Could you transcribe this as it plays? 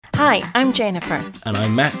Hi, I'm Jennifer. And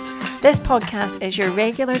I'm Matt. This podcast is your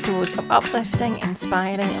regular dose of uplifting,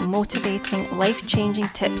 inspiring and motivating life-changing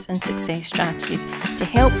tips and success strategies to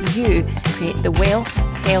help you create the wealth,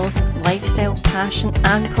 health, lifestyle, passion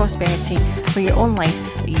and prosperity for your own life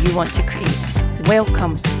that you want to create.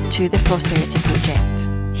 Welcome to the Prosperity Project.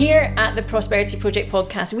 Here at the Prosperity Project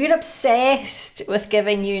podcast, we're obsessed with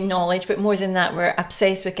giving you knowledge, but more than that, we're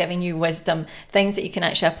obsessed with giving you wisdom, things that you can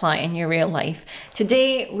actually apply in your real life.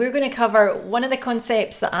 Today, we're going to cover one of the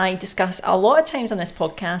concepts that I discuss a lot of times on this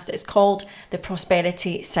podcast. It's called the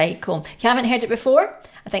prosperity cycle. If you haven't heard it before,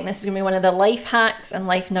 I think this is going to be one of the life hacks and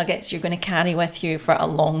life nuggets you're going to carry with you for a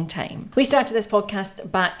long time. We started this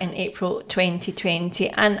podcast back in April 2020,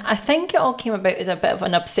 and I think it all came about as a bit of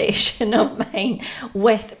an obsession of mine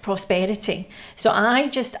with prosperity. So I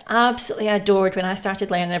just absolutely adored when I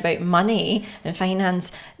started learning about money and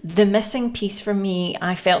finance. The missing piece for me,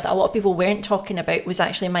 I felt that a lot of people weren't talking about, was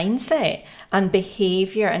actually mindset and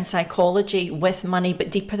behavior and psychology with money,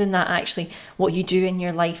 but deeper than that, actually what you do in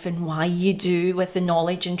your life and why you do with the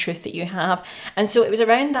knowledge and truth that you have. And so it was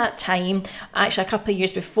around that time, actually a couple of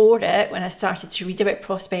years before it, when I started to read about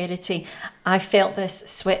prosperity, I felt this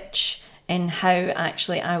switch in how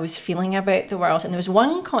actually I was feeling about the world. And there was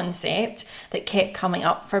one concept that kept coming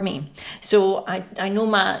up for me. So I know,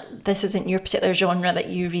 Matt, this isn't your particular genre that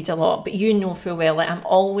you read a lot, but you know full well that I'm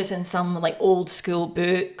always in some like old school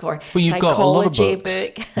book or you've got a lot of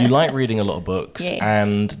books. Book. You like reading a lot of books. Yes.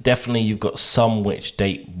 And definitely you've got some which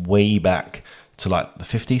date way back to like the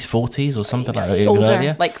 50s, 40s or something like that, even older,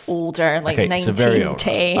 earlier. like 1910. So very old.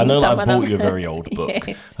 I know that I bought you a very old book.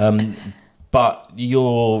 Yes. But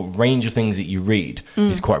your range of things that you read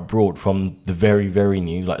is quite broad, from the very, very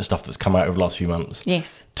new, like the stuff that's come out over the last few months,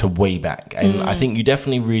 yes, to way back. And I think you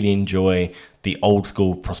definitely really enjoy the old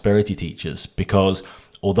school prosperity teachers, because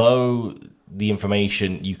although the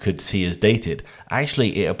information you could see as dated,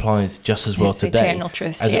 actually it applies just as well it's today eternal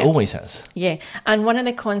truth, as it always has. Yeah, and one of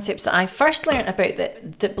the concepts that I first learned about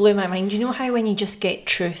that blew my mind, you know how when you just get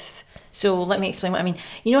truth. So let me explain what I mean.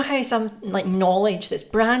 You know how some like knowledge that's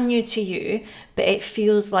brand new to you, but it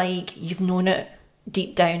feels like you've known it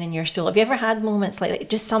deep down in your soul. Have you ever had moments like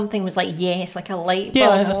just something was like, yes, like a light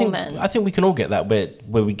bulb moment? I think we can all get that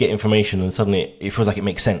where we get information and suddenly it feels like it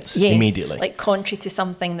makes sense immediately. Like contrary to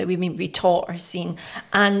something that we may be taught or seen.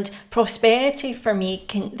 And prosperity for me,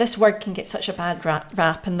 this word can get such a bad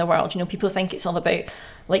rap in the world. You know, people think it's all about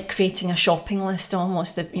like creating a shopping list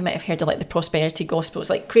almost. You might have heard of like the prosperity gospel. It's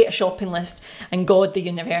like create a shopping list and God, the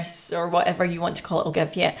universe, or whatever you want to call it, will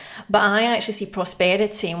give you it. But I actually see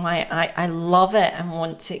prosperity, and why I love it and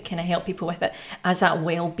want to kind of help people with it, as that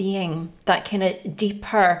well-being, that kind of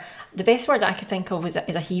deeper. The best word I could think of is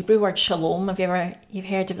a Hebrew word, shalom. You've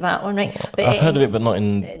heard of that one, right? But I've heard of it, but not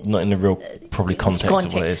in the real probably context of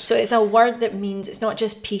what it is. So it's a word that means it's not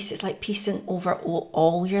just peace. It's like peace in over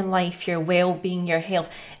all your life, your well-being, your health.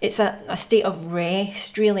 It's a state of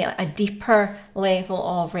rest, really, a deeper level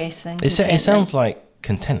of rest and contentment. It sounds like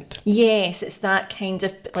content. Yes, it's that kind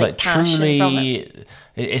of like passion truly, from it.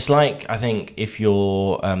 It's like, I think if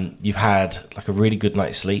you've had like a really good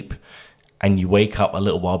night's sleep and you wake up a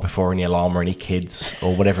little while before any alarm or any kids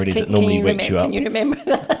or whatever it is that normally wakes you up. Can you remember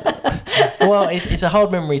that? Well, it's a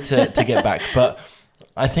hard memory to get back, but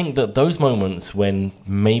I think that those moments when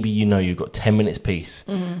maybe you've got 10 minutes peace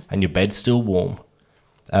and your bed's still warm,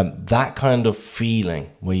 that kind of feeling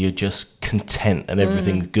where you're just content and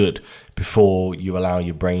everything's good before you allow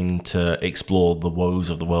your brain to explore the woes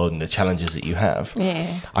of the world and the challenges that you have.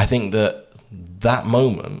 Yeah. I think that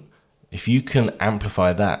moment, if you can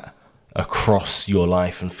amplify that across your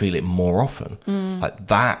life and feel it more often, like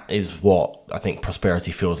that is what I think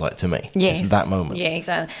prosperity feels like to me. Yes. It's that moment. Yeah,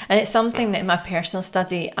 exactly. And it's something that in my personal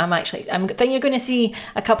study, I think you're going to see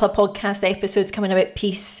a couple of podcast episodes coming about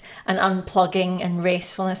peace and unplugging and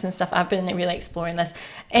restfulness and stuff. I've been really exploring this.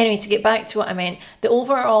 Anyway, to get back to what I meant, the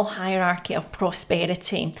overall hierarchy of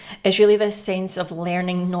prosperity is really this sense of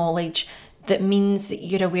learning knowledge that means that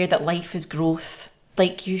you're aware that life is growth.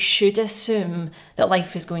 Like, you should assume that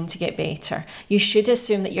life is going to get better. You should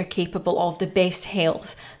assume that you're capable of the best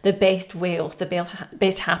health, the best wealth, the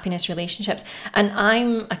best happiness, relationships. And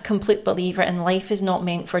I'm a complete believer in life is not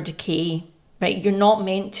meant for decay. Right, you're not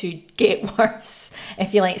meant to get worse,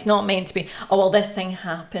 if you like. It's not meant to be, oh, well, this thing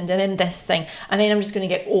happened, and then this thing, and then I'm just going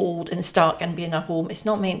to get old and stuck and be in a home. It's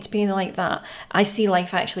not meant to be like that. I see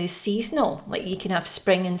life actually as seasonal. Like, you can have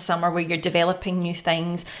spring and summer where you're developing new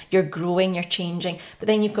things, you're growing, you're changing, but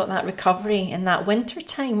then you've got that recovery in that winter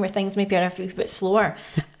time where things maybe are a little bit slower.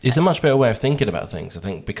 It's a much better way of thinking about things, I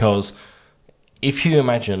think, because if you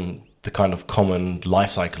imagine the kind of common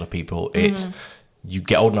life cycle of people, it's you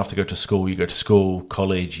get old enough to go to school, you go to school,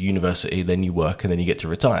 college, university, then you work, and then you get to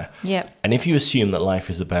retire. Yeah. And if you assume that life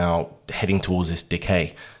is about heading towards this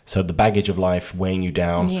decay, so the baggage of life weighing you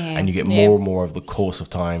down, and you get more and more over the course of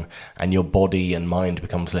time, and your body and mind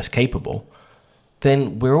becomes less capable,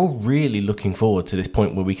 then we're all really looking forward to this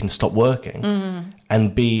point where we can stop working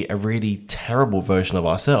and be a really terrible version of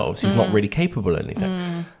ourselves who's not really capable of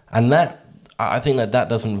anything. And that, I think that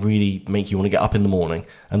doesn't really make you want to get up in the morning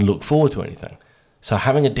and look forward to anything. So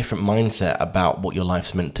having a different mindset about what your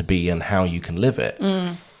life's meant to be and how you can live it,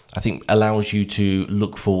 I think allows you to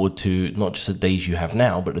look forward to not just the days you have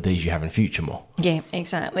now, but the days you have in future more. Yeah,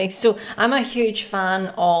 exactly. So I'm a huge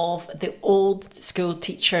fan of the old school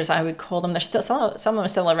teachers, I would call them. There's still some of them are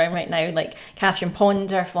still around right now, like Catherine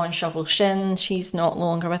Ponder, Florence Scovel-Shinn, she's not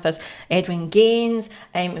longer with us, Edwin Gaines,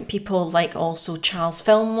 people like also Charles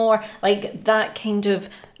Fillmore, like that kind of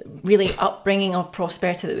really upbringing of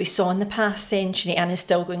prosperity that we saw in the past century and is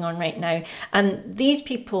still going on right now. And these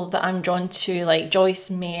people that I'm drawn to, like Joyce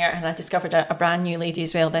Meyer, and I discovered a brand new lady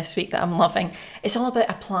as well this week that I'm loving, it's all about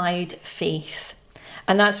applied faith.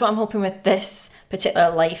 And that's what I'm hoping with this particular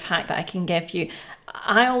life hack that I can give you.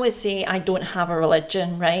 I always say I don't have a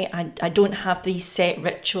religion, right? I don't have these set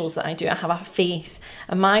rituals that I do. I have a faith.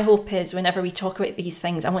 And my hope is whenever we talk about these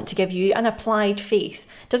things, I want to give you an applied faith.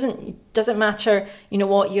 Doesn't matter,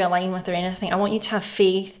 what you align with or anything. I want you to have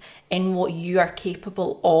faith in what you are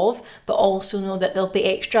capable of, but also know that there'll be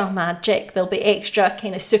extra magic, there'll be extra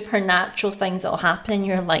kind of supernatural things that'll happen in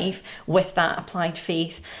your life with that applied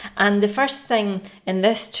faith. And the first thing in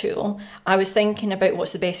this tool, I was thinking about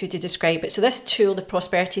what's the best way to describe it. So this tool, the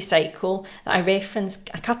prosperity cycle, that I referenced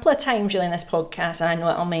a couple of times really in this podcast, and I know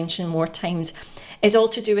I'll mention more times, is all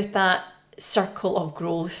to do with that circle of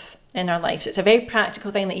growth in our life. So it's a very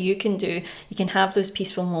practical thing that you can do. You can have those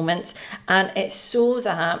peaceful moments, and it's so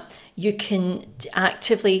that you can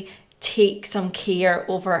actively take some care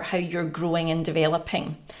over how you're growing and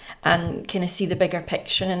developing and kind of see the bigger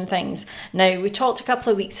picture and things. Now, we talked a couple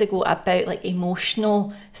of weeks ago about like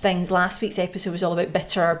emotional things. Last week's episode was all about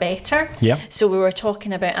bitter or better. Yeah. So we were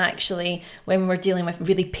talking about actually when we're dealing with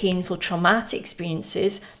really painful traumatic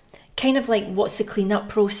experiences, kind of like what's the cleanup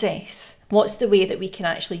process? What's the way that we can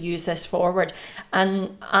actually use this forward?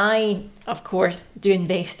 And I, of course, do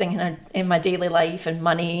investing in my daily life and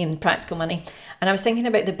money and practical money. And I was thinking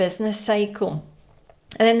about the business cycle.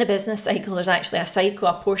 And in the business cycle, there's actually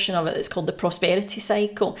a portion of it that's called the prosperity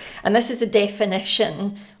cycle. And this is the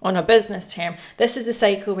definition on a business term. This is the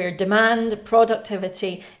cycle where demand,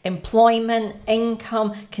 productivity, employment,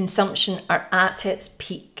 income, consumption are at its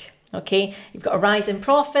peak. Okay, you've got a rise in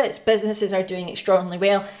profits, businesses are doing extraordinarily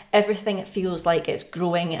well, everything feels like it's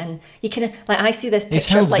growing, and you can, like, I see this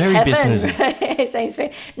picture of like heaven. It sounds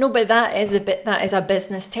very, no, but that is a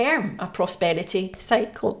business term, a prosperity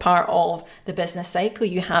cycle, part of the business cycle.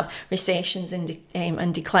 You have recessions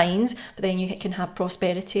and declines, but then you can have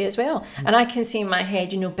prosperity as well. And I can see in my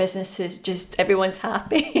head, businesses just, everyone's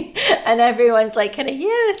happy and everyone's like kind of, yeah,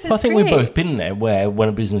 this is I think great. we've both been there where when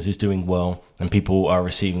a business is doing well and people are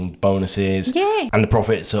receiving bonuses, and the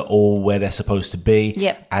profits are all where they're supposed to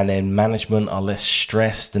be, and then management are less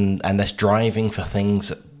stressed and less driving for things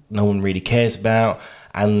that no one really cares about.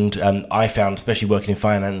 And I found, especially working in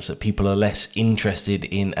finance, that people are less interested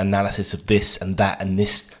in analysis of this and that and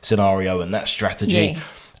this scenario and that strategy.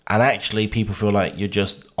 Yes. And actually people feel like you're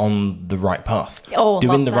just on the right path,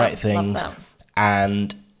 doing the right things,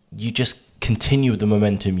 and you just continue the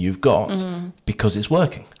momentum you've got because it's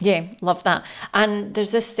working. Yeah, love that. And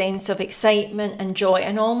there's this sense of excitement and joy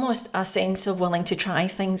and almost a sense of willing to try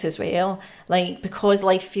things as well. Like, because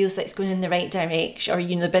life feels like it's going in the right direction, or,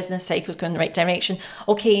 the business cycle is going in the right direction.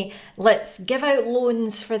 Okay, let's give out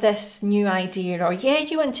loans for this new idea, or do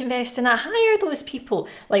you want to invest in that? Hire those people.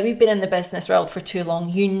 Like, we've been in the business world for too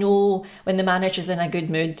long. When the manager's in a good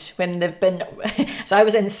mood, when they've been, so I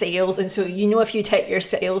was in sales, and so if you'd hit your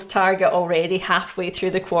sales target already halfway through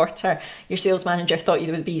the quarter, your sales manager thought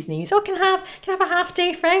you were the bee's knees. Oh, can I have a half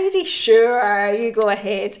day Friday? Sure, you go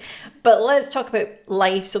ahead. But let's talk about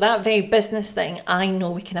life. So that very business thing, I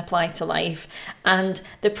know we can apply to life. And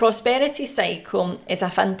the prosperity cycle is a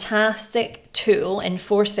fantastic tool in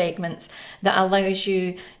 4 segments that allows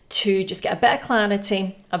you to just get a bit of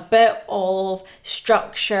clarity, a bit of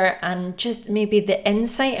structure, and just maybe the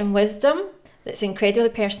insight and wisdom that's incredibly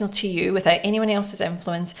personal to you without anyone else's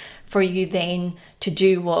influence, for you then to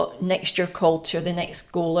do what next you're called to, or the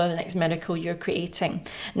next goal or the next miracle you're creating.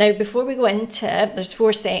 Now, before we go into it, there's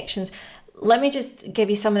 4 sections. Let me just give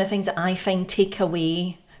you some of the things that I find take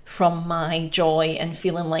away from my joy and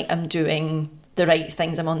feeling like I'm doing the right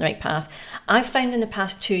things, I'm on the right path. I've found in the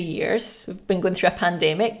past 2 years, we've been going through a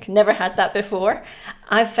pandemic, never had that before.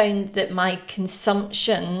 I've found that my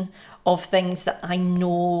consumption of things that I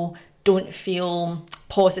know don't feel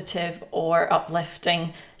positive or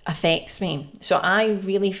uplifting affects me. So I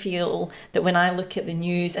really feel that when I look at the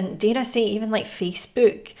news, and dare I say even like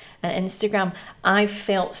Facebook and Instagram, I've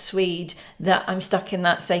felt swayed that I'm stuck in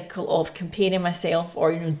that cycle of comparing myself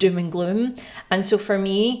or, doom and gloom. And so for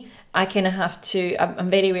me, I kind of have to, I'm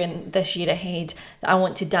very aware in this year ahead that I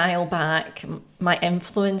want to dial back my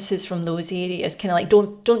influences from those areas, kind of like,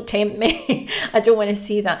 don't tempt me. I don't want to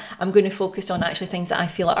see that. I'm going to focus on actually things that I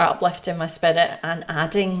feel are uplifting my spirit and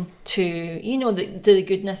adding to, the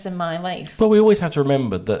goodness in my life. But we always have to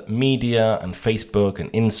remember that media and Facebook and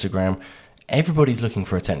Instagram, everybody's looking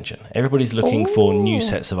for attention. Everybody's looking for new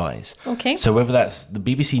sets of eyes. Okay. So whether that's the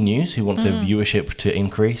BBC News who wants their viewership to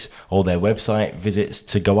increase, or their website visits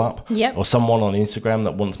to go up, or someone on Instagram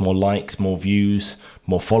that wants more likes, more views,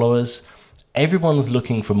 more followers, everyone's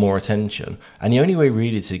looking for more attention. And the only way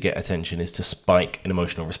really to get attention is to spike an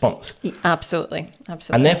emotional response. Absolutely.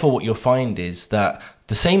 And therefore what you'll find is that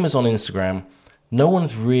the same as on Instagram, no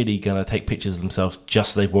one's really going to take pictures of themselves just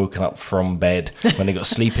as they've woken up from bed when they've got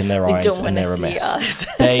sleep in their eyes and they're a mess.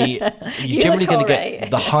 You're generally going to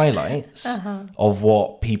get the highlights of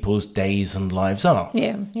what people's days and lives are.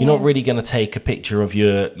 Yeah. You're not really going to take a picture of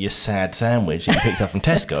your sad sandwich that you picked up from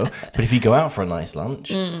Tesco, but if you go out for a nice lunch,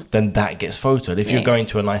 then that gets photoed. If you're going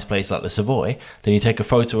to a nice place like the Savoy, then you take a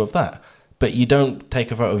photo of that. But you don't take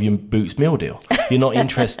a photo of your Boots meal deal. You're not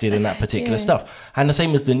interested in that particular stuff. And the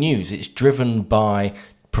same as the news, it's driven by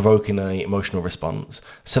provoking an emotional response.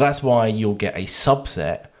 So that's why you'll get a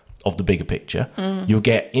subset of the bigger picture. You'll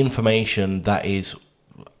get information that is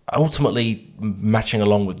ultimately matching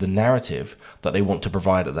along with the narrative that they want to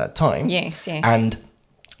provide at that time. Yes. And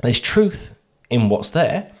there's truth in what's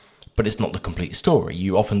there, but it's not the complete story.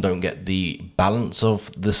 You often don't get the balance of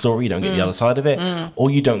the story. You don't get the other side of it, or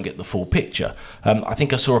you don't get the full picture. I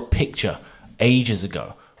think I saw a picture ages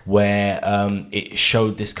ago where it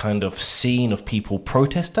showed this kind of scene of people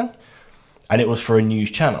protesting, and it was for a news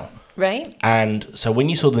channel. Right. And so when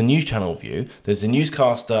you saw the news channel view, there's a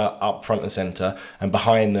newscaster up front and center, and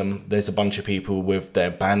behind them there's a bunch of people with their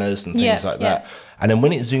banners and things like that. And then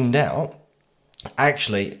when it zoomed out,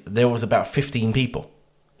 actually there was about 15 people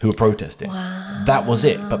who were protesting. Wow. That was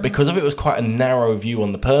it. But because of it was quite a narrow view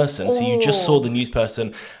on the person, so you just saw the news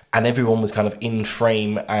person and everyone was kind of in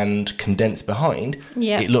frame and condensed behind,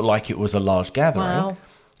 it looked like it was a large gathering. Wow.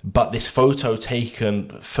 But this photo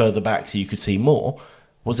taken further back so you could see more,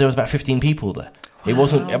 there was about 15 people there. It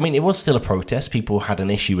wasn't, it was still a protest. People had an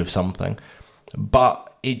issue with something. But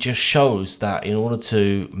it just shows that in order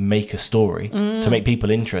to make a story, to make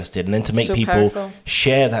people interested, and then to make people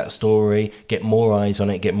share that story, get more eyes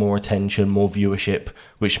on it, get more attention, more viewership,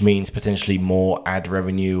 which means potentially more ad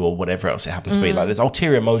revenue or whatever else it happens to be. Like, there's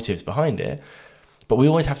ulterior motives behind it. But we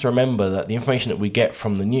always have to remember that the information that we get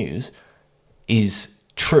from the news is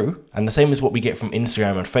true. And the same as what we get from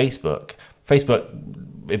Instagram and Facebook.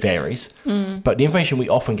 Facebook, it varies. But the information we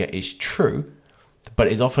often get is true, but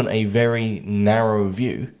it's often a very narrow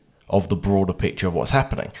view of the broader picture of what's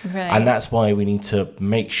happening. Right. And that's why we need to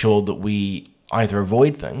make sure that we either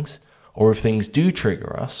avoid things, or if things do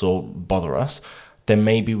trigger us or bother us, then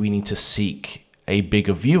maybe we need to seek a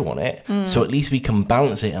bigger view on it, so at least we can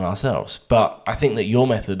balance it in ourselves. But I think that your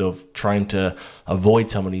method of trying to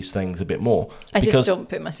avoid some of these things a bit more, I just don't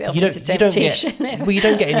put myself into temptation. You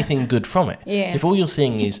don't get anything good from it. Yeah. If all you're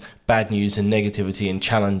seeing is bad news and negativity and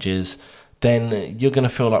challenges, then you're going to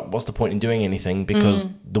feel like, what's the point in doing anything, because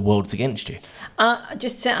the world's against you.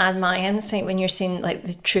 Just to add my insight, when you're saying like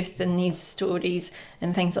the truth in these stories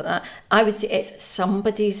and things like that, I would say it's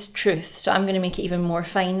somebody's truth. So I'm going to make it even more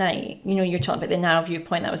finite. You're talking about the narrow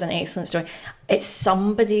viewpoint. That was an excellent story. It's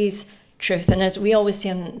somebody's truth. And as we always say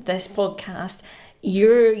on this podcast,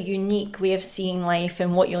 your unique way of seeing life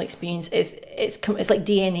and what you'll experience it's like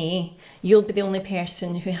DNA. You'll be the only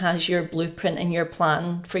person who has your blueprint and your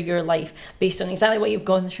plan for your life based on exactly what you've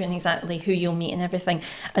gone through and exactly who you'll meet and everything.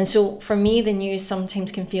 And so for me, the news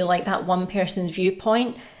sometimes can feel like that one person's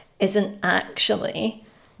viewpoint isn't actually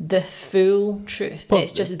the full truth. Well,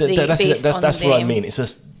 it's just based on them. That's what I mean.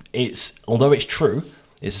 It's although it's true,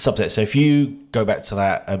 it's a subset. So if you go back to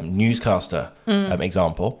that newscaster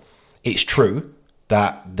example, it's true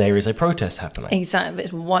that there is a protest happening. Exactly.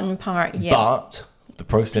 It's one part, But the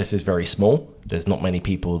protest is very small. There's not many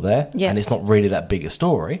people there. And it's not really that big a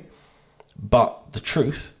story. But the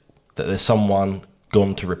truth that there's someone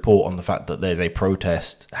gone to report on the fact that there's a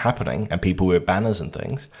protest happening and people with banners and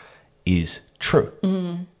things is true.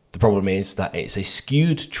 The problem is that it's a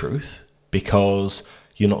skewed truth because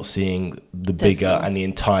you're not seeing the bigger Definitely. and the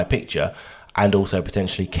entire picture, and also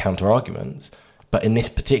potentially counter arguments. But in this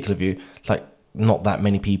particular view, like, not that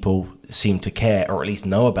many people seem to care, or at least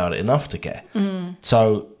know about it enough to care.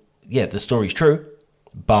 So yeah, the story's true,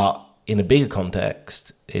 but in a bigger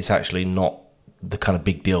context, it's actually not the kind of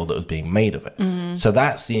big deal that was being made of it. So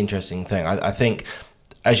that's the interesting thing. I think,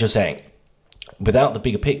 as you're saying, without the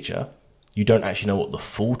bigger picture, you don't actually know what the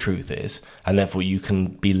full truth is, and therefore you can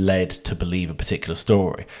be led to believe a particular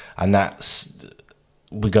story. And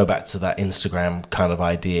we go back to that Instagram kind of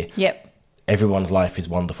idea. Yep. Everyone's life is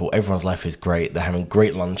wonderful. Everyone's life is great. They're having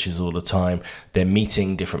great lunches all the time. They're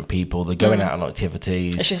meeting different people. They're going out on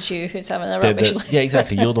activities. It's just you who's having a rubbish life. Yeah,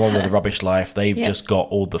 exactly. You're the one with the rubbish life. They've Yep. just got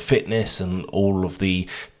all the fitness and all of the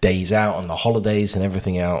days out and the holidays and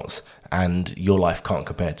everything else, and your life can't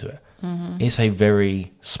compare to it. It's a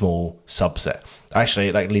very small subset. Actually,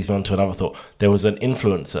 that leads me on to another thought. There was an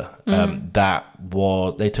influencer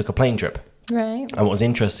they took a plane trip. Right. And what was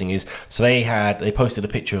interesting is, so they posted a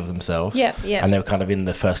picture of themselves, Yep, yep. and they were kind of in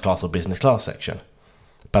the first class or business class section.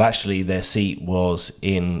 But actually, their seat was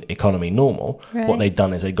in economy normal. Right. What they'd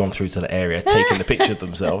done is they'd gone through to the area, taken the picture of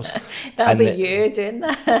themselves. That'll and be then- you doing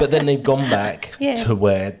that. But then they've gone back Yeah. to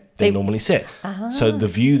where they normally sit. So the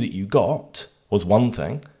view that you got was one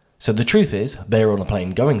thing. So the truth is, they're on a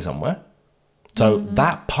plane going somewhere. So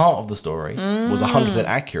that part of the story was 100%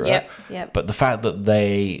 accurate. Yep. But the fact that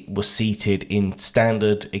they were seated in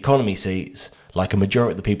standard economy seats, like a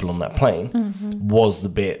majority of the people on that plane, was the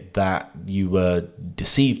bit that you were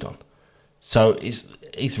deceived on. So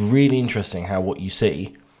it's really interesting how what you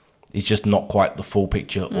see is just not quite the full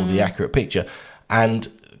picture or the accurate picture. And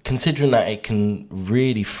considering that it can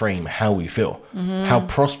really frame how we feel, how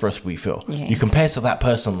prosperous we feel. Yes. You compare to that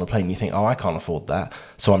person on the plane, you think, oh, I can't afford that,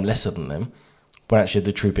 so I'm lesser than them. When actually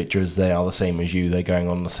the true picture is they are the same as you. They're going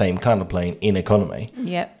on the same kind of plane in economy.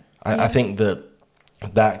 Yep. I think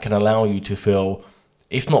that can allow you to feel,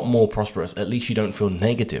 if not more prosperous, at least you don't feel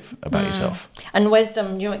negative about yourself. And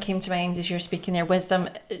wisdom, you know what came to mind as you're speaking there? Wisdom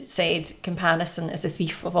said, comparison is a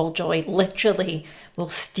thief of all joy. Literally will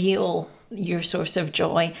steal your source of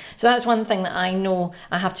joy. So that's one thing that I know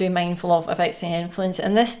I have to be mindful of outside influence.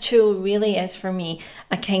 And this tool really is for me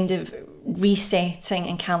a kind of resetting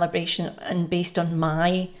and calibration, and based on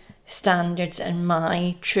my standards and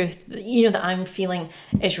my truth, you know, that I'm feeling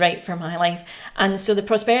is right for my life. And so the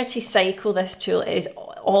prosperity cycle, this tool, is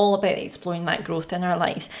all about exploring that growth in our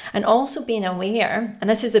lives, and also being aware, and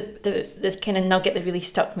this is the kind of nugget that really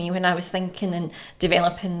stuck me when I was thinking and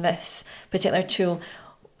developing this particular tool,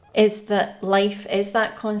 is that life is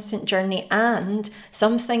that constant journey, and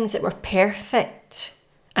some things that were perfect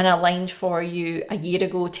and aligned for you a year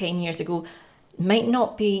ago, 10 years ago, might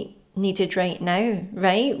not be needed right now,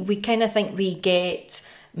 right? We kind of think we get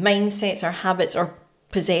mindsets or habits or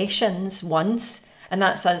possessions once, and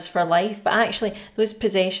that's us for life. But actually, those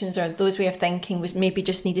possessions or those way of thinking was maybe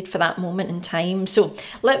just needed for that moment in time. So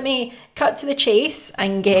let me cut to the chase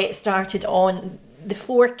and get started on the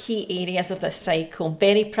 4 key areas of this cycle,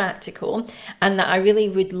 very practical, and that I really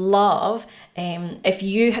would love, if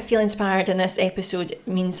you feel inspired and this episode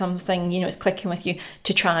means something, you know, it's clicking with you,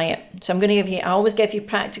 to try it. So I'm going to I always give you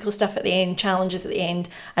practical stuff at the end, challenges at the end.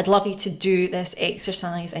 I'd love you to do this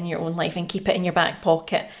exercise in your own life and keep it in your back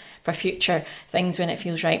pocket for future things when it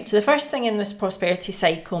feels right. So the first thing in this prosperity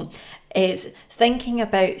cycle is thinking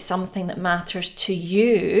about something that matters to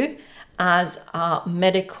you as a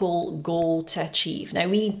medical goal to achieve. Now,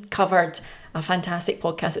 we covered a fantastic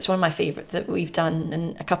podcast. It's one of my favourite that we've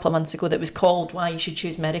done a couple of months ago that was called Why You Should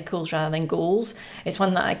Choose Medicals Rather Than Goals. It's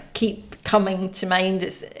one that I keep coming to mind.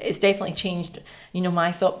 It's definitely changed, you know,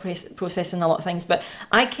 my thought process and a lot of things. But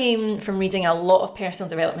I came from reading a lot of personal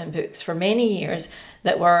development books for many years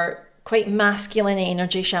that were quite masculine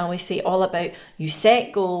energy, shall we say, all about you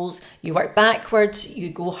set goals, you work backwards, you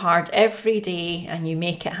go hard every day, and you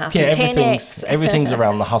make it happen. Yeah, 10x. everything's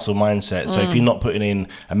around the hustle mindset. So if you're not putting in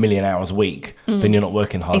 1 million hours a week, then you're not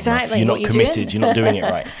working hard enough. Exactly. You're not What you committed. doing? You're not doing it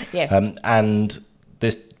right. Yeah. And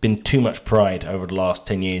there's been too much pride over the last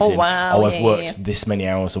 10 years Oh, wow. I've Yeah, worked yeah. this many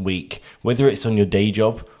hours a week, whether it's on your day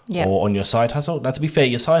job Yeah. or on your side hustle. Now, to be fair,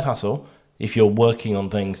 your side hustle, if you're working on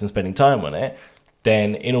things and spending time on it,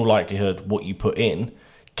 then in all likelihood, what you put in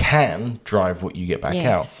can drive what you get back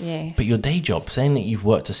out. Yes. But your day job, saying that you've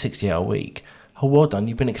worked a 60-hour week, oh, well done,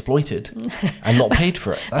 you've been exploited and not paid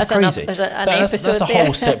for it. That's crazy. There's an that's episode a there.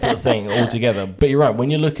 whole separate thing altogether. But you're right,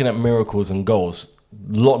 when you're looking at miracles and goals,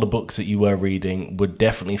 a lot of the books that you were reading were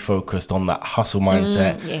definitely focused on that hustle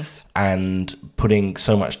mindset Yes. and putting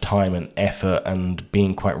so much time and effort and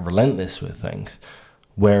being quite relentless with things.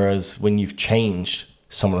 Whereas when you've changed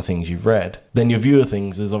some of the things you've read, then your view of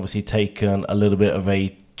things has obviously taken a little bit of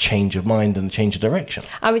a change of mind and a change of direction.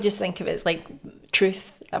 I would just think of it as like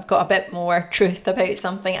truth. I've got a bit more truth about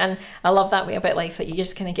something, and I love that way about life, that you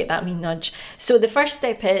just kind of get that wee nudge. So the first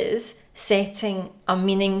step is setting a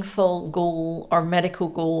meaningful goal or medical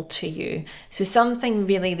goal to you. So something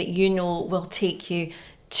really that you know will take you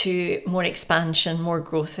to more expansion, more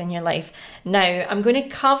growth in your life. Now, I'm going to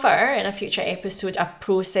cover in a future episode a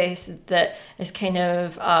process that is kind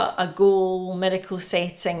of a goal medical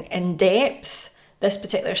setting in depth, this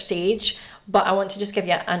particular stage, but I want to just give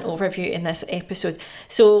you an overview in this episode.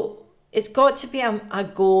 So it's got to be a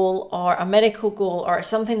goal or a medical goal or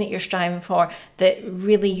something that you're striving for that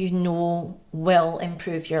really you know will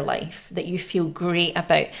improve your life, that you feel great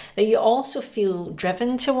about, that you also feel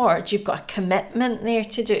driven towards. You've got a commitment there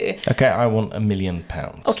to do. Okay, I want £1 million.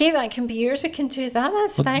 Okay, that can be yours. We can do that.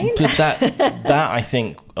 That's fine. That I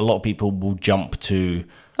think a lot of people will jump to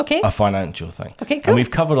a financial thing. Okay, cool. And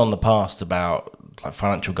we've covered on the past about like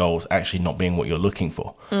financial goals actually not being what you're looking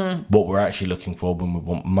for. What we're actually looking for when we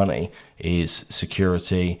want money is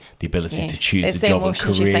security, the ability to choose the job and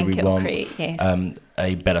career we want,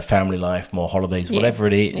 a better family life, more holidays, whatever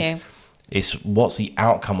it is. Yeah. It's what's the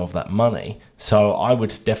outcome of that money. So I would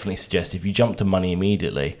definitely suggest if you jump to money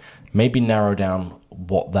immediately, maybe narrow down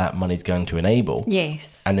what that money is going to enable.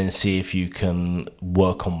 Yes. And then see if you can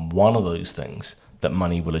work on one of those things that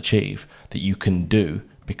money will achieve that you can do,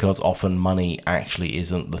 because often money actually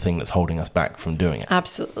isn't the thing that's holding us back from doing it.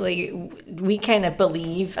 Absolutely. We kind of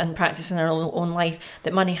believe and practice in our own life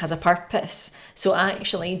that money has a purpose. So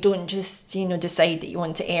actually don't just, decide that you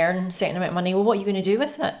want to earn a certain amount of money. Well, what are you going to do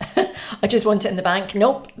with it? I just want it in the bank.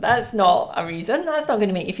 Nope, that's not a reason. That's not going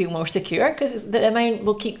to make you feel more secure, because the amount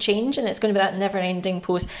will keep changing. It's going to be that never-ending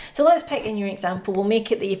post. So let's pick in your example. We'll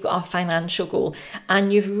make it that you've got a financial goal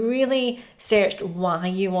and you've really searched why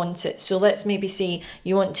you want it. So let's maybe say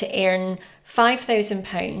you want to earn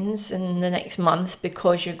 £5,000 in the next month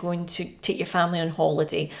because you're going to take your family on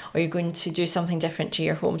holiday or you're going to do something different to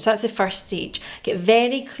your home. So that's the first stage. Get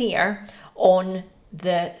very clear on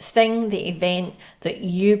the thing, the event that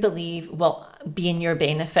you believe will be in your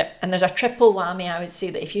benefit. And there's a triple whammy, I would say,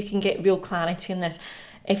 that if you can get real clarity on this,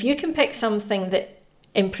 if you can pick something that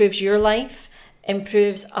improves your life,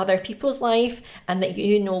 improves other people's life, and that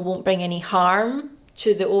won't bring any harm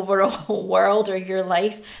to the overall world or your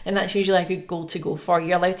life, and that's usually a good goal to go for.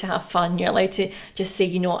 You're allowed to have fun. You're allowed to just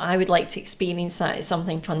say, I would like to experience that. It's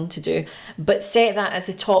something fun to do. But set that as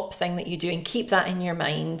the top thing that you do and keep that in your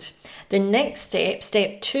mind. The next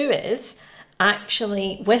step 2, is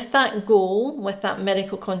actually with that goal, with that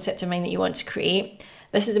medical concept in mind that you want to create,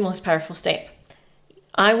 this is the most powerful step.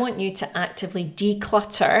 I want you to actively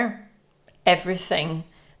declutter everything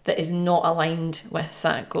that is not aligned with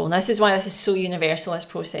that goal. And this is why this is so universal, this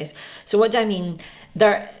process. So what do I mean?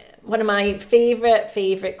 One of my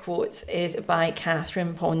favourite quotes is by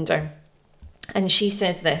Catherine Ponder. And she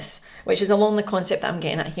says this, which is along the concept that I'm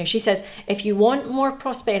getting at here. She says, if you want more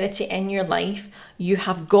prosperity in your life, you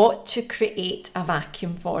have got to create a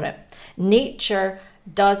vacuum for it. Nature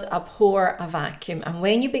does abhor a vacuum. And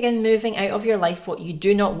when you begin moving out of your life what you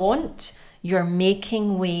do not want, you're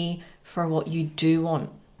making way for what you do want.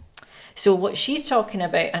 So what she's talking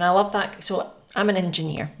about, and I love that. So I'm an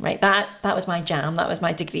engineer, right? That was my jam. That was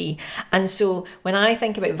my degree. And so when I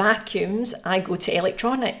think about vacuums, I go to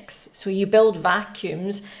electronics. So you build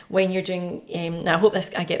vacuums when you're doing, now I hope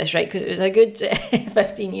I get this right, because it was a good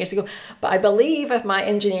 15 years ago, but I believe if my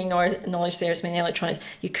engineering knowledge serves me in electronics,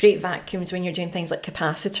 you create vacuums when you're doing things like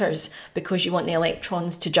capacitors, because you want the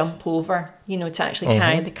electrons to jump over, to actually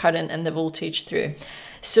carry the current and the voltage through.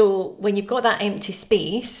 So when you've got that empty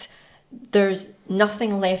space, there's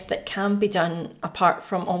nothing left that can be done apart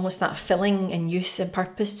from almost that filling and use and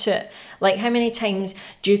purpose to it. Like, how many times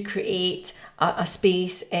do you create a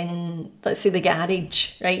space in, let's say, the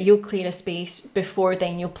garage, right? You'll clear a space before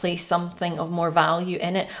then you'll place something of more value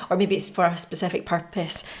in it, or maybe it's for a specific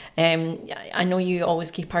purpose. I know you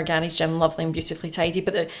always keep our garage gym lovely and beautifully tidy,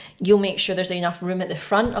 but you'll make sure there's enough room at the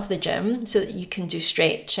front of the gym so that you can do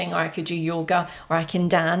stretching, or I could do yoga, or I can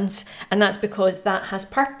dance. And that's because that has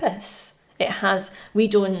purpose. We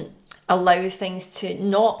don't allow things to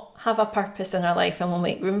not have a purpose in our life, and we'll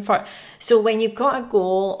make room for it. So when you've got a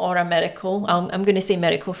goal or a miracle, I'm going to say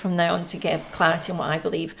miracle from now on to get clarity on what I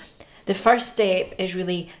believe. The first step is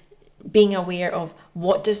really being aware of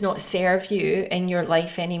what does not serve you in your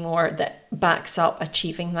life anymore that backs up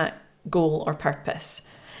achieving that goal or purpose.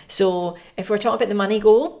 So if we're talking about the money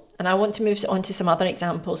goal, and I want to move on to some other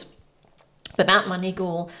examples, but that money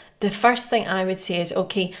goal, the first thing I would say is,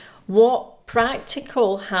 okay, what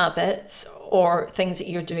practical habits or things that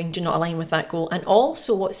you're doing do not align with that goal? And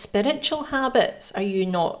also, what spiritual habits are you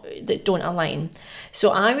not, that don't align?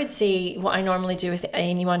 So I would say what I normally do with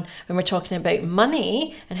anyone when we're talking about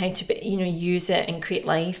money and how to, use it and create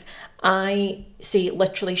life, I say,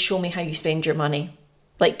 literally show me how you spend your money.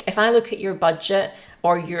 Like, if I look at your budget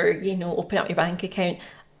or open up your bank account,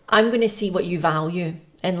 I'm going to see what you value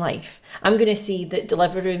in life. I'm going to see that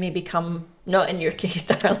Deliveroo maybe come, not in your case,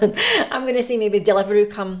 darling, I'm going to see maybe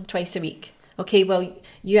Deliveroo come twice a week. Okay, well,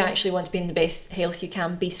 you actually want to be in the best health you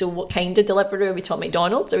can be. So what kind of Deliveroo? Are we talking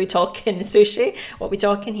McDonald's? Are we talking sushi? What are we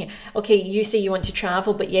talking here? Okay, you say you want to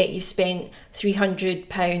travel, but yet you've spent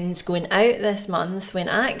 £300 going out this month when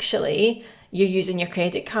actually you're using your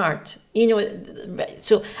credit card.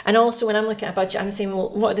 So, and also when I'm looking at a budget, I'm saying, well,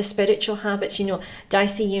 what are the spiritual habits? Do I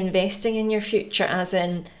see you investing in your future, as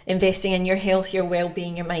in investing in your health, your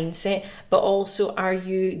well-being, your mindset, but also, are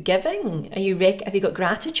you giving? Have you got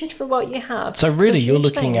gratitude for what you have? So really, you're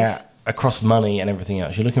looking at, across money and everything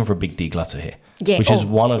else, you're looking for a big declutter here, which is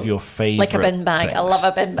one of your favorite like a bin bag. things. I love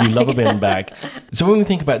a bin bag. You love a bin bag. So when we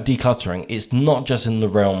think about decluttering, it's not just in the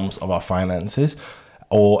realms of our finances,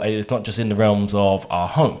 or it's not just in the realms of our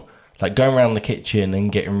home. Like going around the kitchen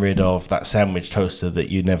and getting rid of that sandwich toaster that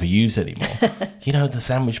you never use anymore. The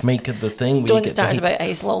sandwich maker, the thing. Don't start about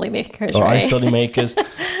ice lolly makers, or right? ice lolly makers.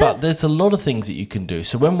 But there's a lot of things that you can do.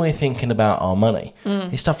 So when we're thinking about our money,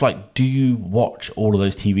 it's stuff like, do you watch all of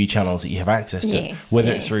those TV channels that you have access to? Yes,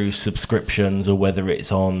 whether it's through subscriptions or whether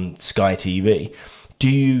it's on Sky TV. Do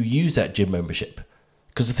you use that gym membership?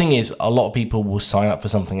 Because the thing is, a lot of people will sign up for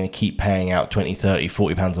something and keep paying out 20, 30,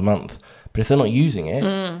 40 pounds a month. But if they're not using it,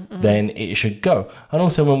 then it should go. And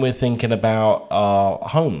also when we're thinking about our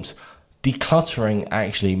homes, decluttering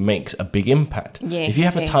actually makes a big impact. Yes, if you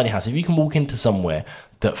have a tidy house, if you can walk into somewhere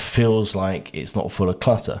that feels like it's not full of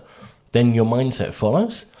clutter, then your mindset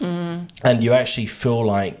follows. And you actually feel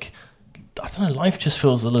like, I don't know, life just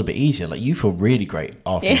feels a little bit easier. Like you feel really great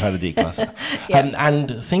after you've had a declutter.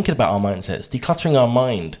 And thinking about our mindsets, decluttering our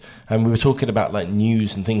mind, and we were talking about like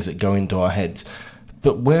news and things that go into our heads,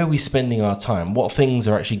 but where are we spending our time? What things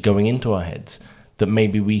are actually going into our heads that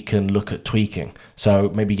maybe we can look at tweaking? So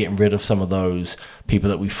maybe getting rid of some of those people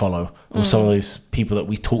that we follow, or some of those people that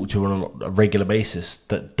we talk to on a regular basis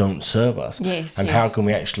that don't serve us. And how can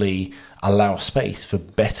we actually allow space for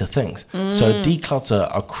better things? So declutter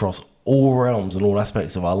across all realms and all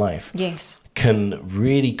aspects of our life can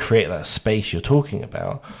really create that space you're talking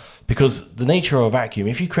about. Because the nature of a vacuum,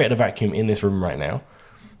 if you create a vacuum in this room right now,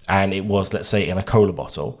 and it was, let's say, in a cola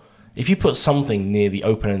bottle, if you put something near the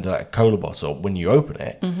open end of that cola bottle, when you open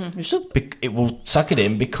it, it will suck it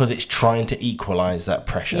in because it's trying to equalize that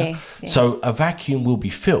pressure. So a vacuum will be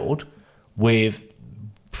filled with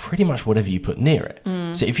pretty much whatever you put near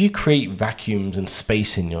it. So if you create vacuums and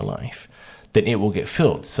space in your life, then it will get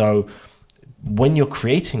filled. So when you're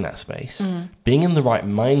creating that space, being in the right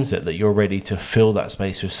mindset that you're ready to fill that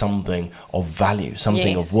space with something of value,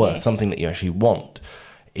 something of worth, something that you actually want,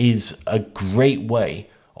 is a great way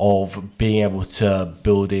of being able to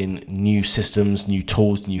build in new systems, new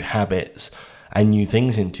tools, new habits, and new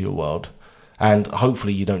things into your world. And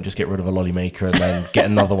hopefully you don't just get rid of a lolly maker and then get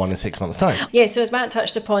another one in 6 months' time. So as Matt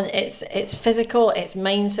touched upon, it's physical, it's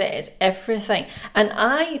mindset, it's everything. And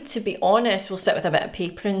I, to be honest, will sit with a bit of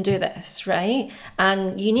paper and do this, right?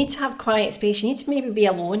 And you need to have quiet space. You need to maybe be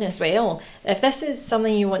alone as well. If this is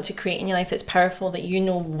something you want to create in your life that's powerful, that you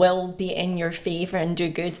know will be in your favour and do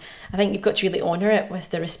good, I think you've got to really honour it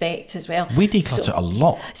with the respect as well. We declutter a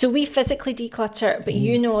lot. So we physically declutter, but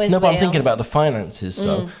you know as well. No, but I'm thinking about the finances,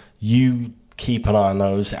 though. You keep an eye on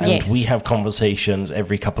those, and we have conversations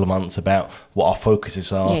every couple of months about what our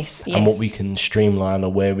focuses are and what we can streamline,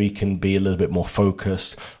 or where we can be a little bit more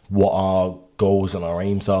focused, what our goals and our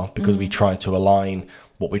aims are, because we try to align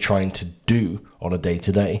what we're trying to do on a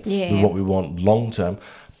day-to-day with what we want long-term,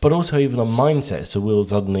 but also even a mindset. So we'll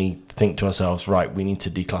suddenly think to ourselves, right, we need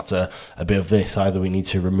to declutter a bit of this. Either we need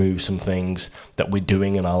to remove some things that we're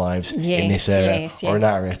doing in our lives in this area or in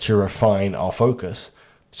that area to refine our focus,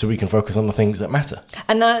 so we can focus on the things that matter.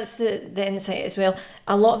 And that's the insight as well.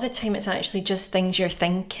 A lot of the time it's actually just things you're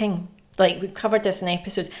thinking. Like we've covered this in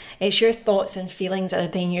episodes. It's your thoughts and feelings other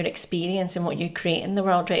than your experience and what you create in the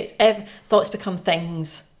world, right? Thoughts become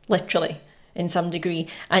things, literally, in some degree.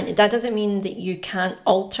 And that doesn't mean that you can't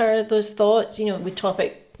alter those thoughts. We talk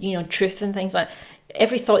about, truth and things like that.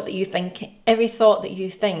 Every thought that you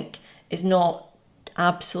think is not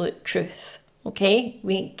absolute truth. Okay,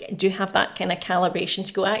 we do have that kind of calibration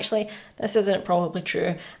to go, actually, this isn't probably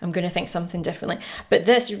true. I'm going to think something differently. But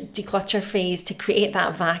this declutter phase, to create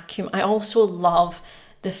that vacuum, I also love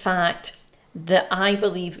the fact that I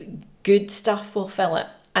believe good stuff will fill it.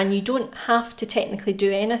 And you don't have to technically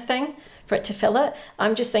do anything for it to fill it.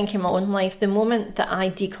 I'm just thinking my own life, the moment that I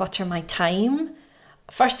declutter my time,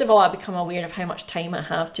 first of all, I become aware of how much time I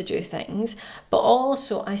have to do things, but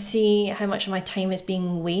also I see how much of my time is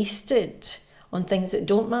being wasted on things that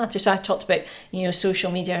don't matter. So I talked about,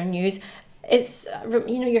 social media and news. It's,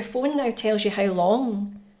 your phone now tells you how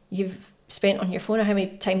long you've spent on your phone or how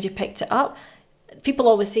many times you picked it up. People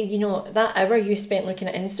always say, that hour you spent looking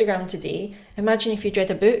at Instagram today, imagine if you'd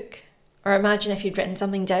read a book, or imagine if you'd written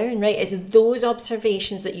something down, right? It's those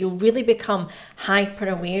observations that you'll really become hyper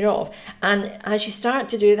aware of. And as you start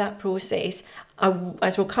to do that process,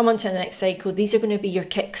 as we'll come on to the next cycle, these are going to be your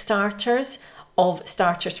kickstarters of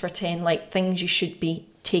starters for 10, like things you should be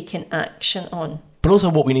taking action on. But also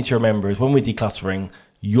what we need to remember is when we're decluttering,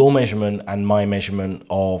 your measurement and my measurement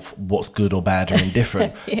of what's good or bad or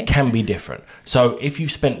indifferent can be different. So if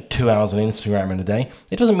you've spent 2 hours on Instagram in a day,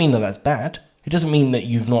 it doesn't mean that that's bad. It doesn't mean that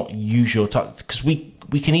you've not used your time, because we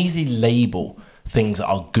can easily label things that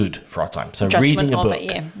are good for our time. So reading a book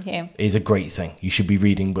is a great thing. You should be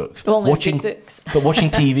reading books. Watching books. But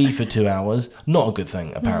watching TV for 2 hours, not a good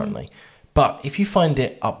thing, apparently. But if you find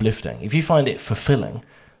it uplifting, if you find it fulfilling,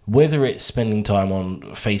 whether it's spending time on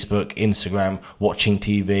Facebook, Instagram, watching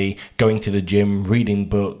TV, going to the gym, reading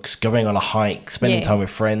books, going on a hike, spending time with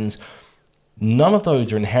friends, none of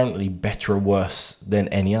those are inherently better or worse than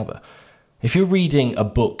any other. If you're reading a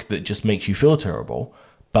book that just makes you feel terrible,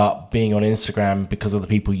 but being on Instagram because of the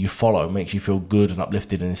people you follow makes you feel good and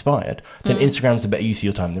uplifted and inspired, then Instagram's a better use of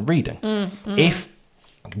your time than reading. If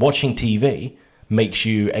watching TV makes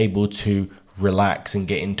you able to relax and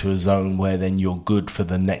get into a zone where then you're good for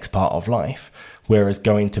the next part of life, whereas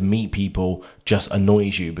going to meet people just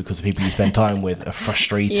annoys you because the people you spend time with are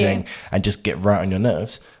frustrating and just get right on your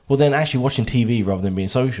nerves, well then actually watching TV rather than being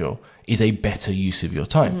social is a better use of your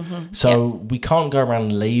time. So we can't go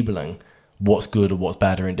around labeling what's good or what's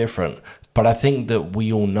bad or indifferent, but I think that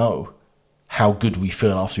we all know how good we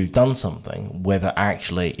feel after we've done something, whether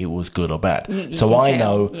actually it was good or bad. So I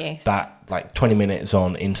know that like 20 minutes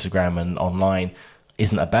on Instagram and online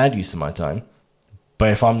isn't a bad use of my time. But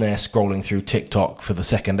if I'm there scrolling through TikTok for the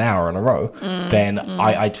second hour in a row, then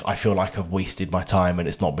I feel like I've wasted my time and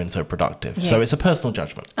it's not been so productive. So it's a personal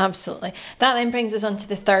judgment. Absolutely. That then brings us on to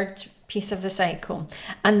the third piece of the cycle.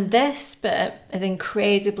 And this bit is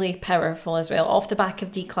incredibly powerful as well. Off the back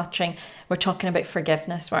of decluttering, we're talking about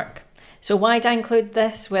forgiveness work. So why did I include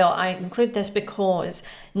this? Well, I include this because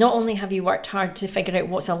not only have you worked hard to figure out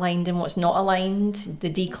what's aligned and what's not aligned, the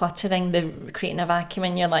decluttering, the creating a vacuum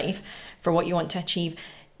in your life for what you want to achieve,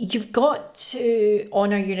 you've got to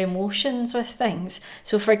honour your emotions with things.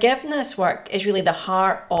 So forgiveness work is really the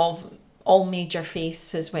heart of all major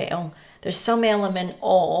faiths as well. There's some element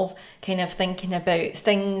of kind of thinking about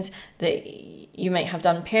things that you might have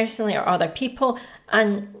done personally or other people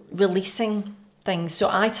and releasing things. So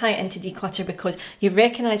I tie it into declutter because you've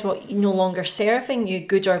recognised what no longer serving you,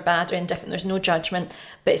 good or bad or indifferent. There's no judgment,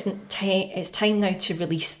 but it's time now to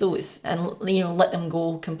release those and let them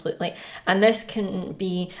go completely. And this can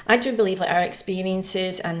be, I do believe that our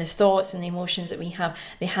experiences and the thoughts and the emotions that we have,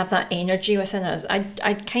 they have that energy within us.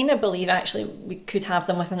 I kind of believe actually we could have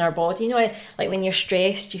them within our body. Like when you're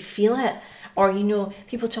stressed, you feel it. Or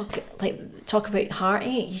people talk about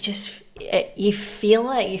heartache. You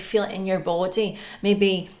feel it in your body.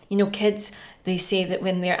 Maybe kids, they say that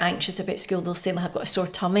when they're anxious about school, they'll say they've got a sore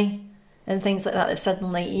tummy and things like that. They've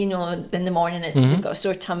suddenly, in the morning they've got a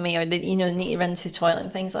sore tummy, or they need to run to the toilet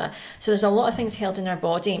and things like that. So there's a lot of things held in our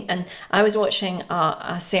body. And I was watching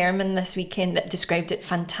a sermon this weekend that described it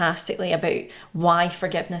fantastically about why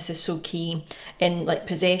forgiveness is so key in like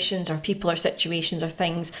possessions or people or situations or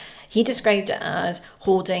things. He described it as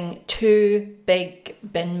holding 2 big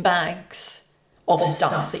bin bags of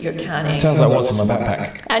stuff that you're carrying. Sounds like what's in my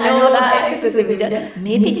backpack. I know that episode that we did.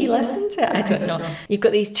 Maybe he listened to it. I don't know. You've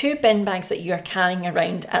got these 2 bin bags that you're carrying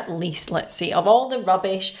around, at least, let's say, of all the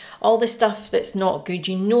rubbish, all the stuff that's not good.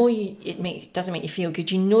 It doesn't make you feel good.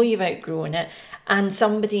 You've outgrown it, and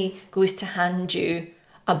somebody goes to hand you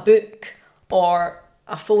a book or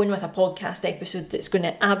a phone with a podcast episode that's going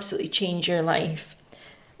to absolutely change your life.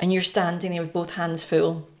 And you're standing there with both hands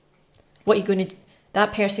full. What are you going to do?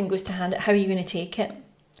 That person goes to hand it. How are you going to take it?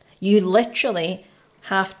 You literally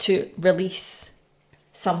have to release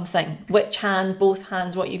something. Which hand, both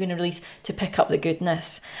hands, what are you going to release to pick up the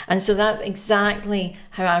goodness? And so that's exactly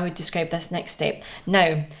how I would describe this next step.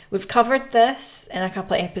 Now, we've covered this in a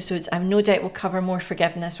couple of episodes. I've no doubt we'll cover more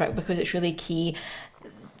forgiveness work because it's really key.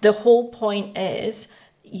 The whole point is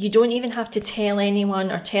you don't even have to tell anyone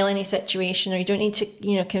or tell any situation, or you don't need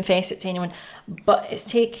to, confess it to anyone, but it's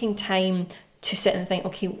taking time to sit and think,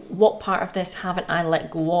 okay, what part of this haven't I let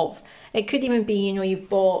go of? It could even be, you've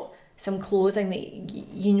bought some clothing that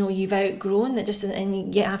you've outgrown that just,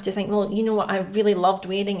 and you have to think, well, you know what, I really loved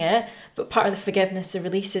wearing it, but part of the forgiveness, the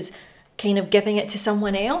release, is kind of giving it to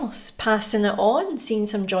someone else, passing it on, seeing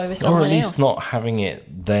some joy with someone else. Or at least not having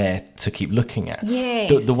it there to keep looking at.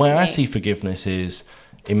 Yes. The way I see forgiveness is,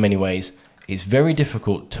 in many ways, it's very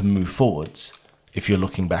difficult to move forwards if you're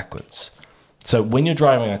looking backwards. So when you're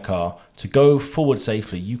driving a car, to go forward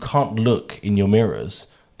safely, you can't look in your mirrors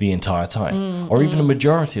the entire time, or even a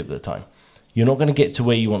majority of the time. You're not going to get to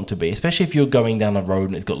where you want to be, especially if you're going down a road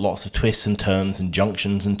and it's got lots of twists and turns and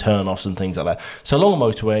junctions and turn-offs and things like that. So along a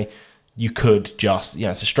motorway, you could just,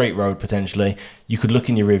 it's a straight road potentially. You could look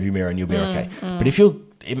in your rearview mirror and you'll be okay. But if you're,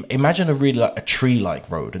 imagine a really a tree-like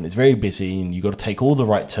road and it's very busy and you've got to take all the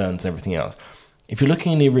right turns and everything else. If you're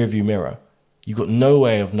looking in your rearview mirror, you've got no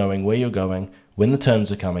way of knowing where you're going, when the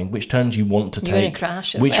turns are coming, which turns you want to take,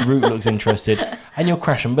 crash which route looks interested, and you'll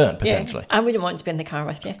crash and burn potentially. Yeah, I wouldn't want to be in the car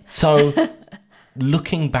with you. So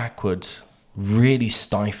looking backwards really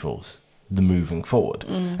stifles the moving forward.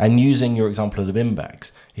 And using your example of the bin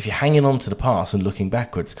bags, if you're hanging on to the past and looking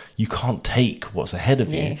backwards, you can't take what's ahead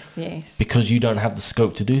of you. Yes. Because you don't have the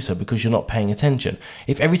scope to do so, because you're not paying attention.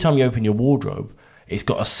 If every time you open your wardrobe, it's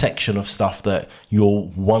got a section of stuff that you'll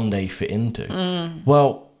one day fit into,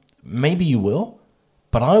 well, maybe you will,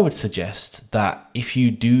 but I would suggest that if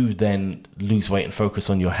you do then lose weight and focus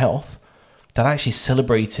on your health, that actually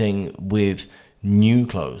celebrating with new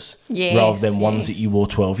clothes rather than ones that you wore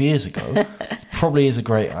 12 years ago probably is a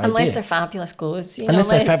great idea. Unless they're fabulous clothes. Unless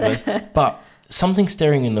they're fabulous. But something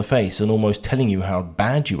staring in the face and almost telling you how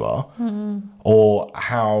bad you are or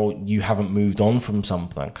how you haven't moved on from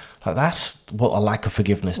something, like that's what a lack of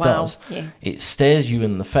forgiveness does. Yeah. It stares you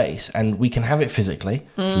in the face, and we can have it physically,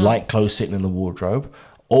 like clothes sitting in the wardrobe,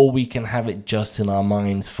 or we can have it just in our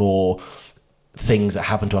minds for things that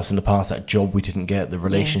happened to us in the past, that job we didn't get, the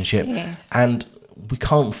relationship, and we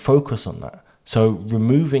can't focus on that. So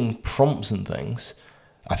removing prompts and things,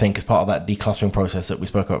 I think, as part of that decluttering process that we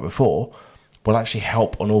spoke about before, will actually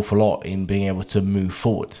help an awful lot in being able to move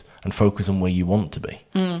forward and focus on where you want to be.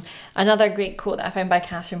 Another great quote that I found by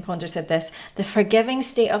Catherine Ponder said this: "The forgiving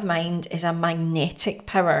state of mind is a magnetic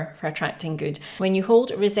power for attracting good. When you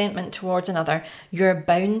hold resentment towards another, you're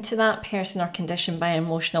bound to that person or condition by an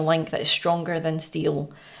emotional link that is stronger than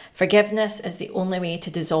steel. Forgiveness is the only way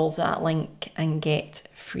to dissolve that link and get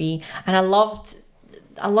free." And I loved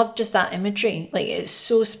just that imagery. Like, it's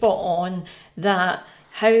so spot on that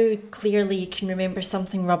how clearly you can remember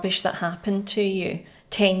something rubbish that happened to you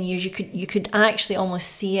 10 years. You could actually almost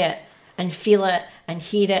see it and feel it and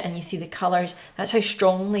hear it, and you see the colours. That's how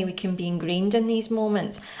strongly we can be ingrained in these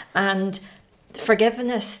moments. And the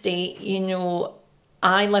forgiveness state,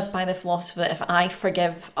 I live by the philosophy that if I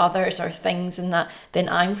forgive others or things and that, then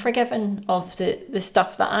I'm forgiven of the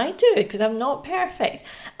stuff that I do, because I'm not perfect.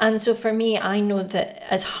 And so for me, I know that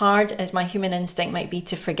as hard as my human instinct might be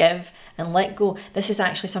to forgive and let go, this is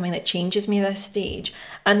actually something that changes me this stage.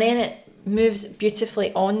 And then it moves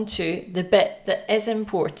beautifully onto the bit that is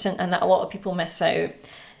important and that a lot of people miss out.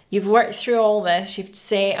 You've worked through all this, you've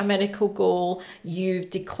set a miracle goal, you've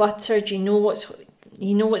decluttered, you know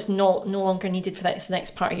what's no longer needed for this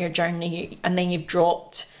next part of your journey, and then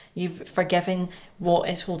you've forgiven what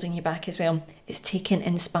is holding you back as well. It's taking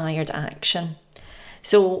inspired action.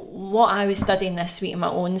 So what I was studying this week in my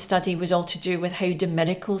own study was all to do with how do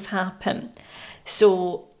miracles happen.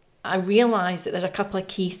 So I realised that there's a couple of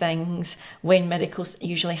key things when miracles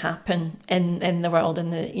usually happen in the world,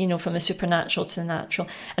 from the supernatural to the natural.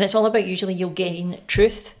 And it's all about, usually you'll gain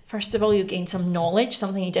truth. First of all, you'll gain some knowledge,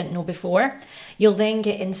 something you didn't know before. You'll then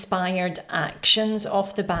get inspired actions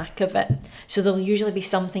off the back of it. So there'll usually be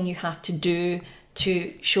something you have to do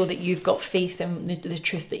to show that you've got faith in the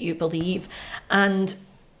truth that you believe. And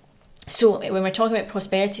so when we're talking about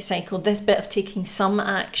prosperity cycle, this bit of taking some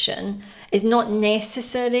action is not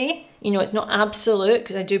necessary. It's not absolute,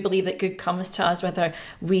 because I do believe that good comes to us whether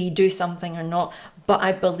we do something or not. But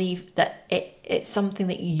I believe that it's something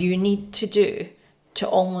that you need to do to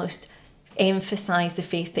almost emphasize the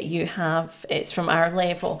faith that you have. It's from our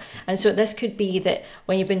level. And so this could be that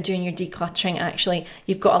when you've been doing your decluttering, actually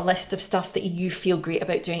you've got a list of stuff that you feel great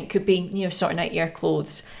about doing. It could be sorting out your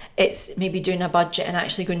clothes. It's maybe doing a budget and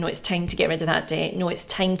actually going, no, it's time to get rid of that debt. No, it's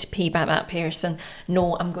time to pay back that person.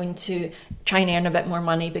 No, I'm going to try and earn a bit more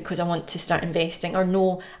money because I want to start investing. Or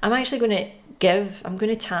no, I'm actually going to I'm going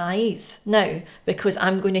to tithe now because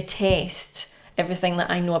I'm going to test everything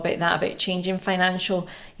that I know about that, about changing financial,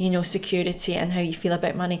 security and how you feel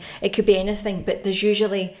about money. It could be anything, but there's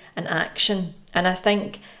usually an action. And I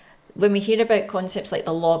think when we hear about concepts like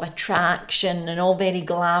the law of attraction and all very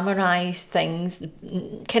glamorized things,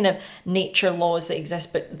 kind of nature laws that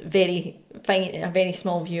exist, but a very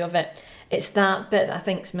small view of it, it's that bit that I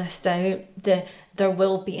think's missed out. There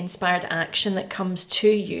will be inspired action that comes to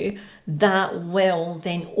you that will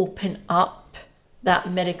then open up that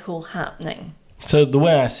miracle happening. So the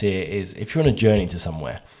way I see it is, if you're on a journey to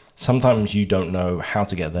somewhere, sometimes you don't know how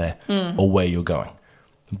to get there or where you're going.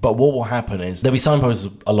 But what will happen is there'll be signposts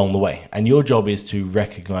along the way, and your job is to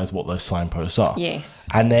recognize what those signposts are. Yes.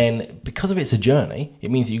 And then because of it's a journey,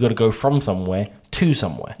 it means that you've got to go from somewhere to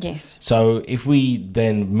somewhere. Yes. So if we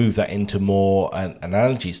then move that into more an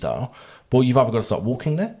analogy style, well, you've either got to start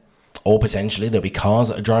walking there, or potentially there'll be cars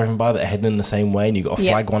that are driving by that are heading in the same way, and you've got to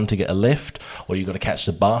flag one to get a lift, or you've got to catch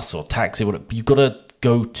the bus or taxi. You've got to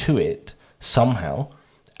go to it somehow.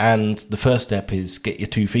 And the first step is get your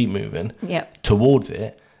 2 feet moving towards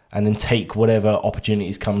it, and then take whatever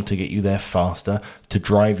opportunities come to get you there faster, to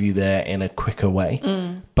drive you there in a quicker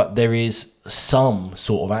way. But there is some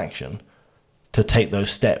sort of action to take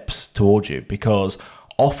those steps towards you, because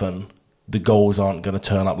often the goals aren't going to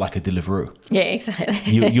turn up like a Deliveroo. Yeah,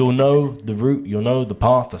 exactly. You'll know the route, you'll know the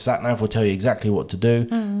path, the sat-nav will tell you exactly what to do,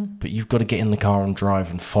 but you've got to get in the car and drive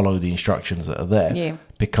and follow the instructions that are there. Yeah.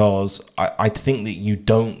 Because I think that you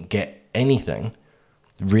don't get anything,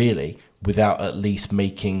 really, without at least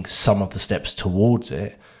making some of the steps towards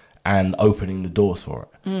it and opening the doors for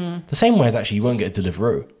it. The same way as actually you won't get a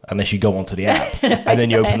Deliveroo unless you go onto the app and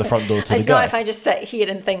then you open the front door to the guy. It's not if I just sit here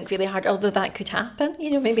and think really hard, although that could happen.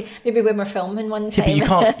 Maybe when we're filming one time. Yeah,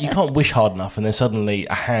 but you can't wish hard enough and then suddenly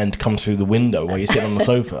a hand comes through the window while you're sitting on the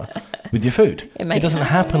sofa with your food. It doesn't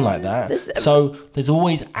happen like that. So there's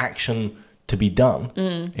always action to be done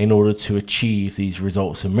in order to achieve these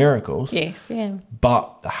results and miracles. Yes, yeah.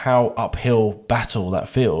 But how uphill battle that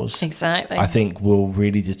feels, exactly, I think will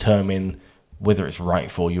really determine whether it's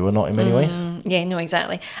right for you or not in many ways. Yeah, no,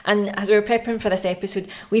 exactly. And as we were prepping for this episode,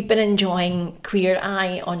 we've been enjoying Queer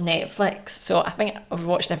Eye on Netflix. So I think I've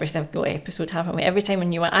watched every single episode, haven't we? Every time a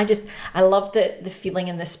new one. I love the feeling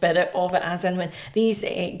and the spirit of it, as in when these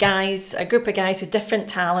guys, a group of guys with different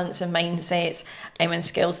talents and mindsets and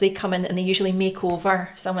skills, they come in and they usually make over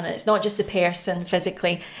someone. It's not just the person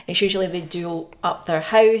physically. It's usually they do up their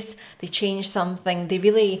house, they change something,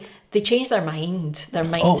 they change their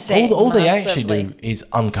mindset. All they actually do is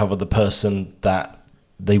uncover the person that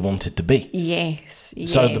they wanted to be. Yes.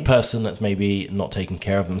 So the person that's maybe not taking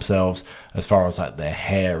care of themselves as far as like their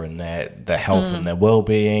hair and their health and their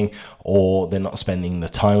well-being, or they're not spending the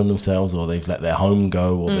time on themselves, or they've let their home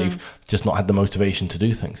go, or they've just not had the motivation to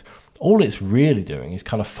do things. All it's really doing is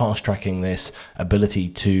kind of fast-tracking this ability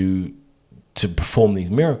to perform these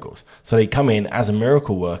miracles. So they come in as a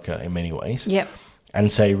miracle worker in many ways. Yep. And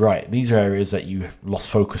say, right, these are areas that you lost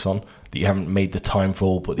focus on, that you haven't made the time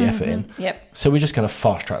for, put the effort in. Yep. So we're just going to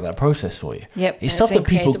fast track that process for you. Yep. It's stuff that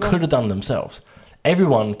people could have done themselves.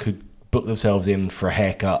 Everyone could book themselves in for a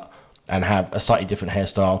haircut and have a slightly different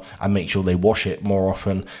hairstyle and make sure they wash it more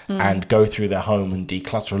often and go through their home and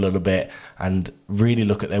declutter a little bit and really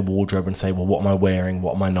look at their wardrobe and say, well, what am I wearing?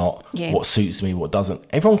 What am I not? Yeah. What suits me? What doesn't?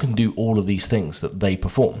 Everyone can do all of these things that they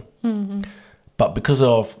perform. But because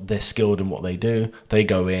of they're skilled in what they do, they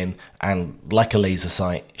go in and like a laser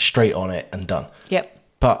sight, straight on it and done. Yep.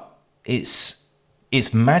 But it's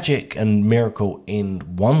magic and miracle in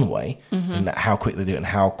one way, in that how quick they do it and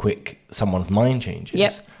how quick someone's mind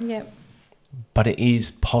changes. Yep. But it is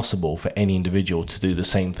possible for any individual to do the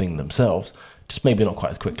same thing themselves, just maybe not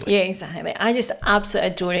quite as quickly. Yeah, exactly. I just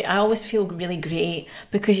absolutely adore it. I always feel really great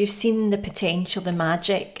because you've seen the potential, the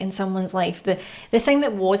magic in someone's life, the thing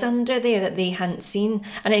that was under there that they hadn't seen.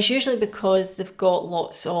 And it's usually because they've got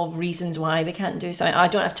lots of reasons why they can't do something. I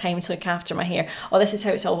don't have time to look after my hair, or this is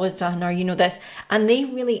how it's always done, or this. And they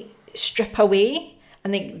really strip away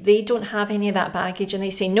and they don't have any of that baggage, and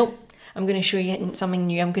they say, nope, I'm going to show you something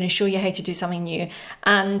new. I'm going to show you how to do something new.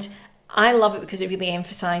 And I love it because it really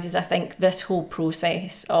emphasises, I think, this whole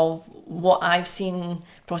process of what I've seen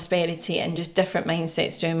prosperity and just different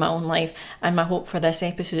mindsets do in my own life, and my hope for this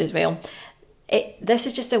episode as well. This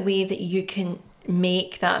is just a way that you can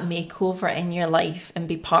make that makeover in your life and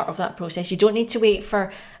be part of that process. You don't need to wait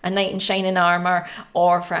for a knight in shining armour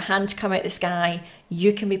or for a hand to come out the sky.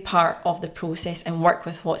 You can be part of the process and work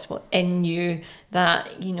with what's in you, that,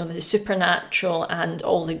 the supernatural and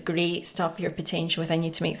all the great stuff, your potential within you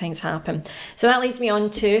to make things happen. So that leads me on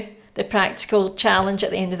to the practical challenge at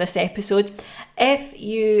the end of this episode. If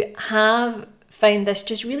you have found this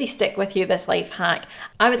just really stick with you, this life hack.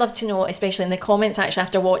 I would love to know, especially in the comments actually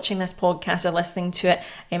after watching this podcast or listening to it,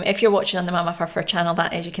 if you're watching on the Mama Furfur channel,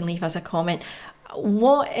 that is, you can leave us a comment.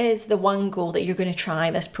 What is the one goal that you're going to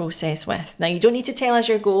try this process with? Now, you don't need to tell us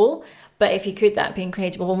your goal, but if you could, that'd be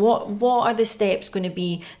incredible. And what are the steps going to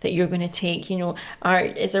be that you're going to take?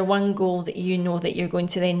 Is there one goal that you know that you're going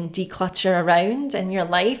to then declutter around in your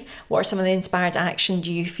life? What are some of the inspired action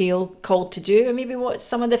do you feel called to do? And maybe what's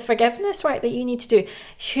some of the forgiveness work that you need to do?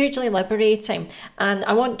 Hugely liberating. And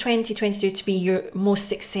I want 2022 to be your most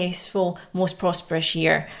successful, most prosperous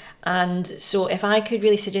year. And so if I could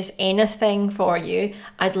really suggest anything for you,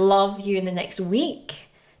 I'd love you in the next week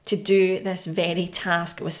to do this very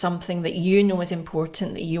task with something that you know is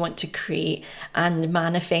important, that you want to create and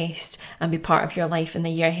manifest and be part of your life in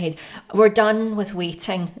the year ahead. We're done with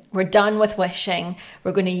waiting. We're done with wishing.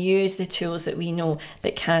 We're going to use the tools that we know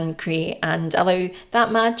that can create and allow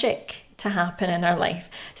that magic to happen in our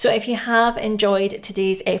life. So if you have enjoyed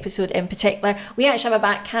today's episode in particular, we actually have a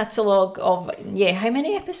back catalogue of, how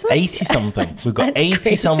many episodes? 80 something. We've got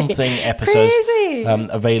 80 something episodes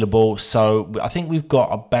available. So I think we've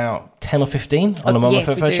got about 10 or 15 on the Mama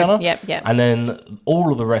Furfur channel. Yep. And then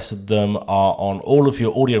all of the rest of them are on all of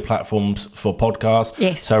your audio platforms for podcasts.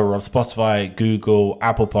 Yes. So we're on Spotify, Google,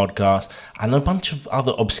 Apple Podcasts, and a bunch of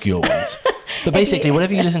other obscure ones. But basically,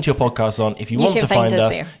 whatever you listen to your podcast on, if you want to find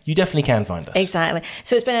us, you definitely can find us. Exactly.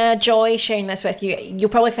 So it's been a joy sharing this with you. You'll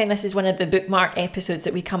probably find this is one of the bookmark episodes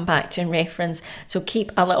that we come back to and reference. So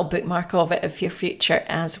keep a little bookmark of it for your future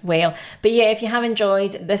as well. But if you have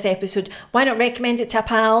enjoyed this episode, why not recommend it to a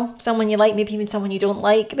pal, someone you like, maybe even someone you don't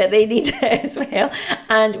like, that they need it as well.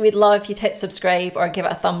 And we'd love if you'd hit subscribe or give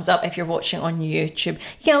it a thumbs up if you're watching on YouTube.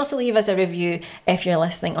 You can also leave us a review if you're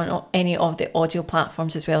listening on any of the audio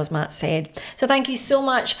platforms as well, as Matt said. So thank you so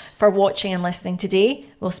much for watching and listening today.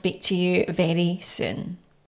 We'll speak to you very soon.